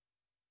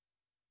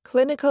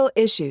Clinical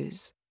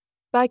Issues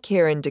by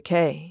Karen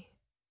Decay.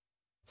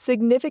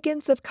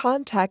 Significance of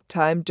contact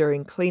time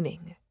during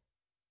cleaning.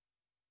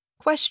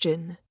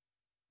 Question: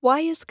 why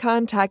is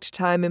contact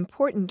time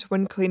important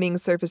when cleaning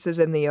surfaces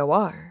in the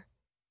OR?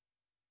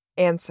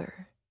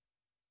 Answer: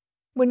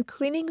 when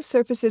cleaning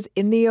surfaces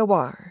in the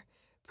OR,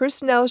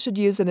 personnel should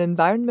use an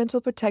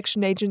Environmental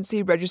Protection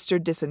Agency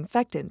registered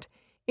disinfectant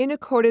in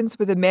accordance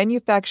with the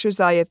manufacturer's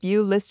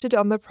IFU listed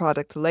on the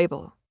product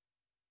label.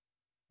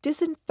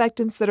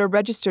 Disinfectants that are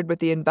registered with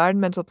the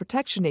Environmental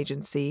Protection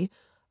Agency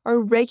are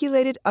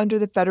regulated under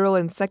the Federal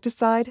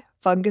Insecticide,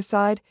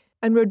 Fungicide,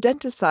 and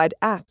Rodenticide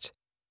Act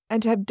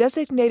and have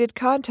designated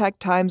contact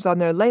times on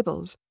their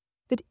labels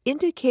that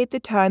indicate the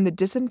time the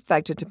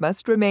disinfectant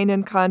must remain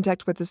in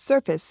contact with the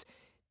surface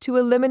to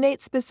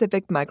eliminate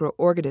specific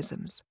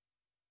microorganisms.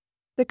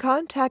 The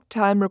contact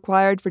time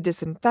required for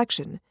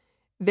disinfection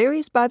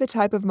varies by the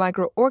type of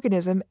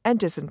microorganism and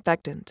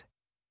disinfectant.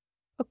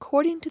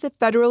 According to the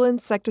Federal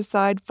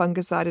Insecticide,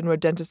 Fungicide, and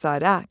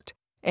Rodenticide Act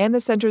and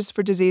the Centers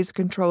for Disease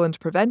Control and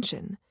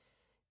Prevention,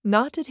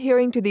 not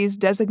adhering to these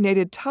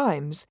designated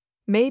times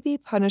may be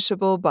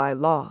punishable by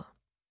law.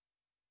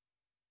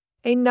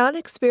 A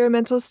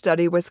non-experimental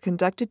study was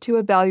conducted to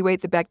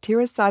evaluate the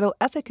bactericidal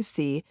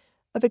efficacy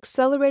of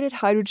accelerated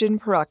hydrogen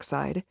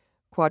peroxide,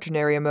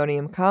 quaternary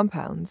ammonium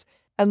compounds,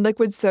 and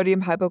liquid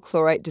sodium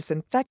hypochlorite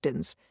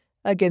disinfectants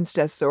against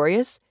S.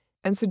 aureus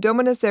and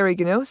Pseudomonas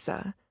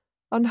aeruginosa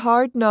on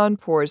hard,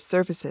 non-porous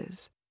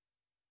surfaces.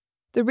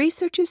 The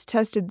researchers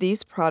tested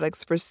these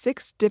products for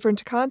 6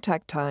 different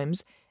contact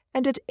times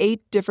and at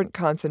 8 different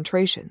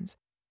concentrations,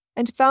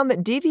 and found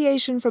that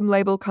deviation from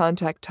label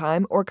contact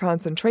time or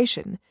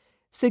concentration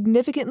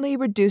significantly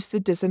reduced the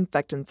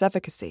disinfectant's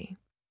efficacy.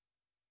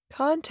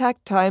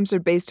 Contact times are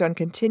based on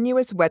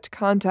continuous wet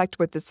contact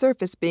with the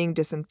surface being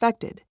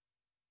disinfected.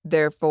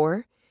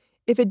 Therefore,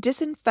 if a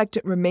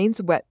disinfectant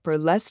remains wet for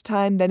less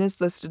time than is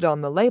listed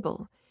on the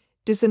label,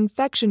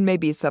 disinfection may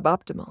be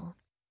suboptimal.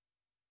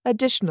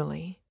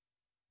 Additionally,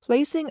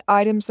 placing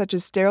items such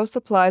as sterile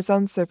supplies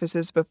on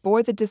surfaces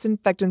before the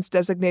disinfectant's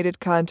designated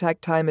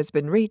contact time has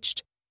been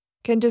reached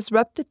can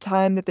disrupt the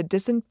time that the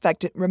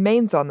disinfectant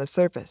remains on the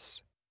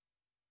surface.